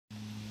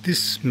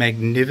This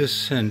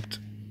magnificent,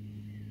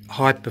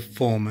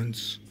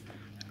 high-performance,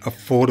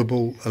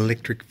 affordable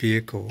electric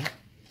vehicle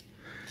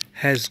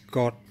has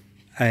got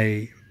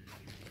a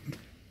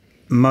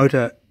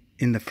motor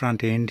in the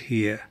front end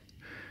here,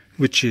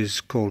 which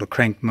is called a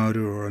crank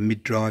motor or a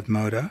mid-drive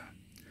motor,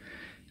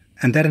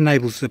 and that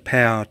enables the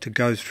power to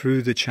go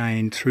through the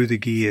chain, through the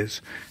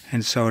gears,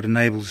 and so it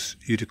enables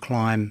you to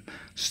climb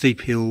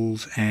steep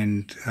hills,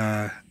 and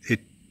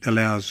it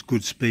allows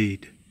good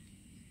speed.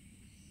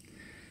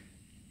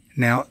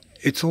 Now,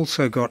 it's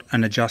also got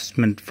an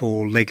adjustment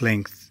for leg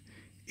length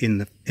in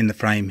the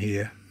frame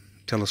here,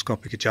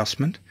 telescopic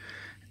adjustment,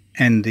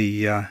 and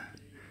the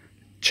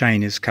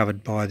chain is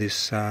covered by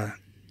this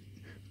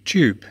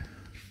tube,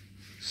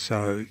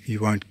 so you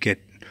won't get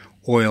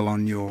oil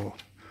on your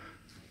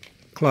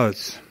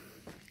clothes.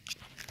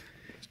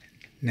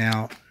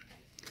 Now,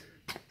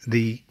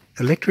 the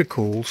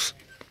electricals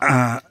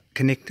are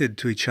connected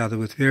to each other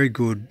with very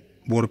good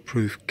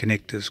waterproof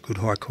connectors, good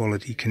high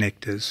quality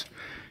connectors,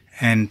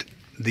 and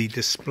the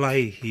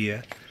display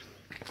here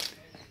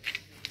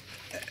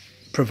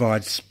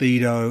provides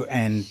speedo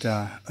and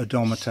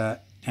odometer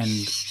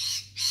and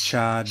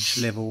charge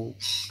level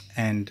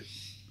and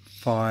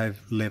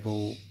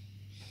 5-level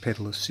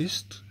pedal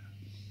assist,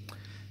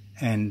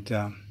 and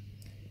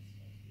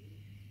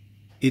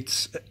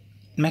its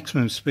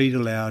maximum speed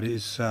allowed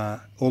is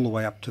all the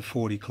way up to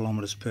 40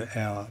 kilometers per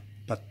hour,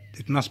 but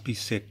it must be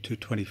set to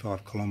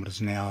 25 kilometers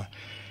an hour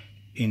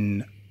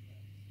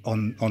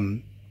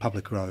on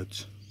public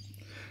roads.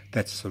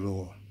 That's the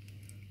law.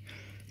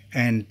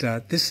 And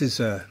this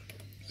is a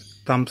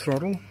thumb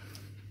throttle,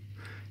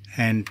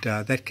 and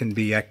that can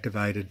be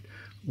activated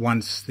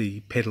once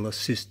the pedal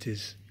assist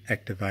is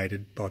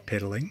activated by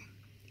pedaling.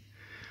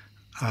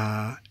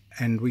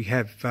 And we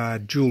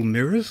have dual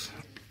mirrors,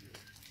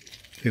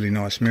 really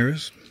nice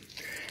mirrors,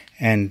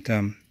 and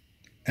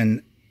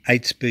an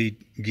 8-speed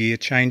gear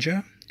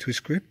changer,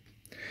 twist grip,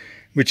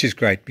 which is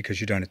great because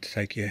you don't have to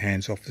take your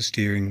hands off the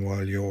steering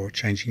while you're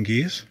changing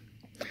gears.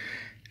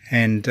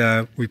 And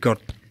we've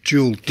got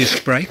dual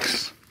disc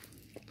brakes,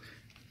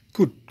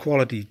 good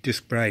quality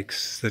disc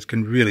brakes that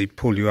can really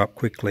pull you up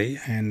quickly,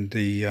 and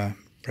the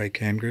brake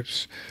hand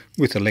grips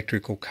with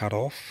electrical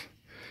cut-off,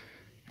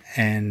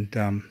 and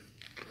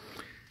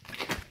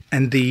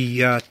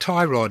the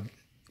tie rod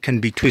can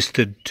be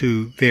twisted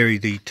to vary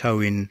the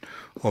toe-in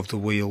of the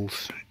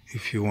wheels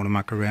if you want to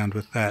muck around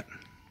with that.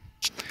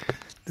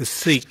 The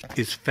seat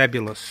is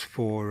fabulous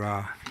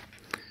for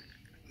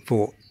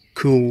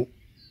cool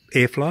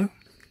airflow,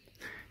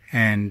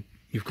 and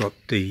you've got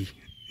the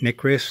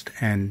neck rest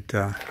and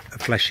a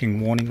flashing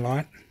warning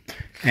light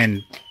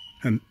and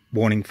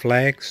warning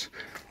flags.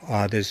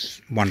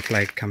 There's one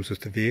flag comes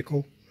with the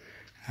vehicle.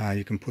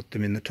 You can put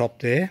them in the top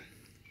there.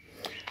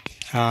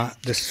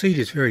 The seat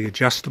is very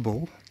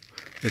adjustable.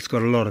 It's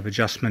got a lot of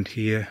adjustment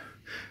here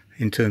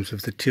in terms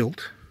of the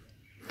tilt,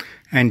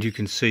 and you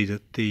can see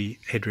that the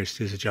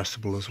headrest is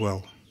adjustable as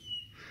well.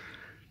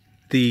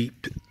 The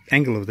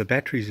angle of the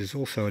batteries is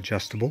also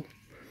adjustable.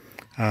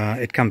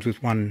 It comes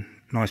with one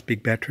nice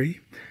big battery.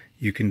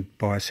 You can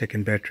buy a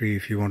second battery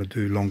if you want to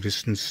do long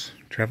distance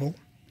travel,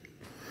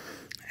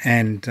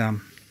 and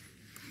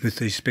with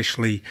these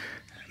specially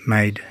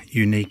made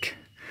unique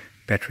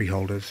battery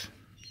holders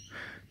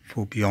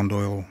for beyond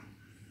oil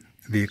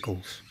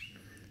vehicles.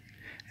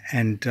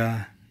 And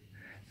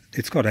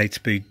it's got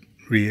 8-speed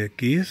rear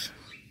gears,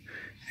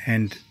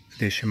 and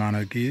they're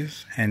Shimano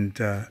gears, and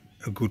a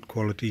good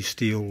quality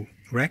steel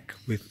rack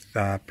with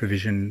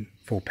provision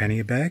for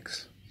pannier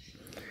bags.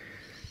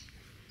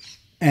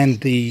 And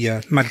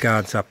the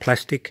mudguards are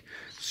plastic,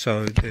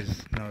 so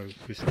there's no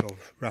risk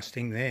of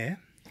rusting there.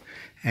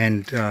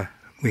 And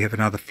we have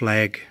another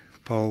flag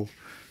pole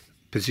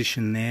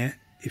position there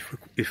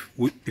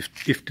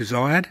if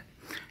desired,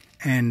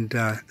 and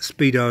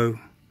speedo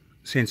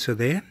sensor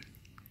there.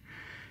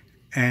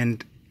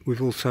 And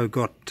we've also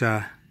got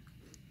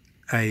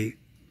a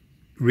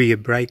rear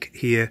brake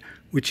here,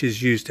 which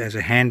is used as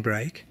a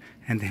handbrake,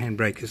 and the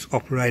handbrake is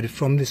operated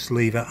from this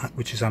lever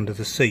which is under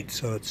the seat,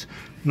 so it's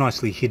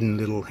nicely hidden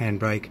little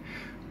handbrake,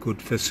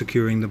 good for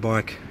securing the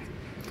bike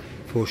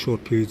for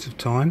short periods of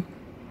time.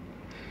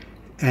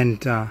 And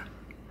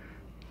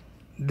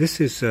this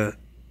is a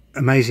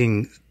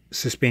amazing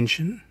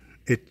suspension.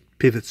 It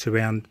pivots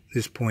around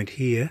this point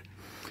here,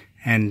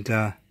 and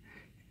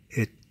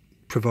it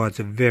provides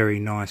a very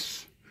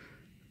nice,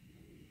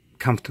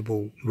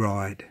 comfortable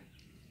ride.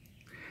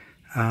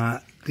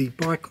 The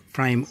bike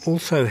frame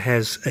also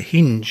has a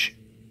hinge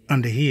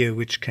under here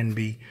which can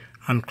be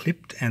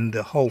unclipped, and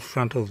the whole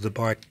front of the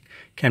bike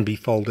can be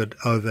folded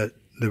over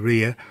the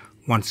rear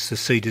once the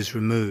seat is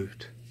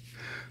removed.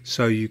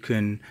 So you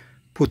can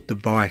put the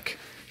bike,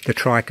 the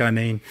trike I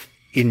mean,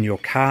 in your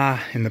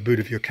car, in the boot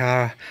of your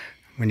car,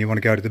 when you want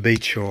to go to the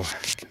beach or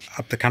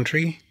up the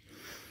country.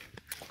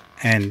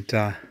 And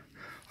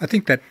I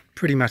think that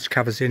pretty much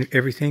covers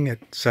everything.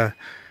 It's a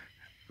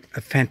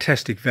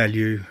fantastic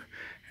value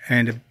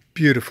and a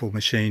beautiful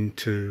machine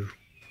to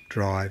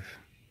drive.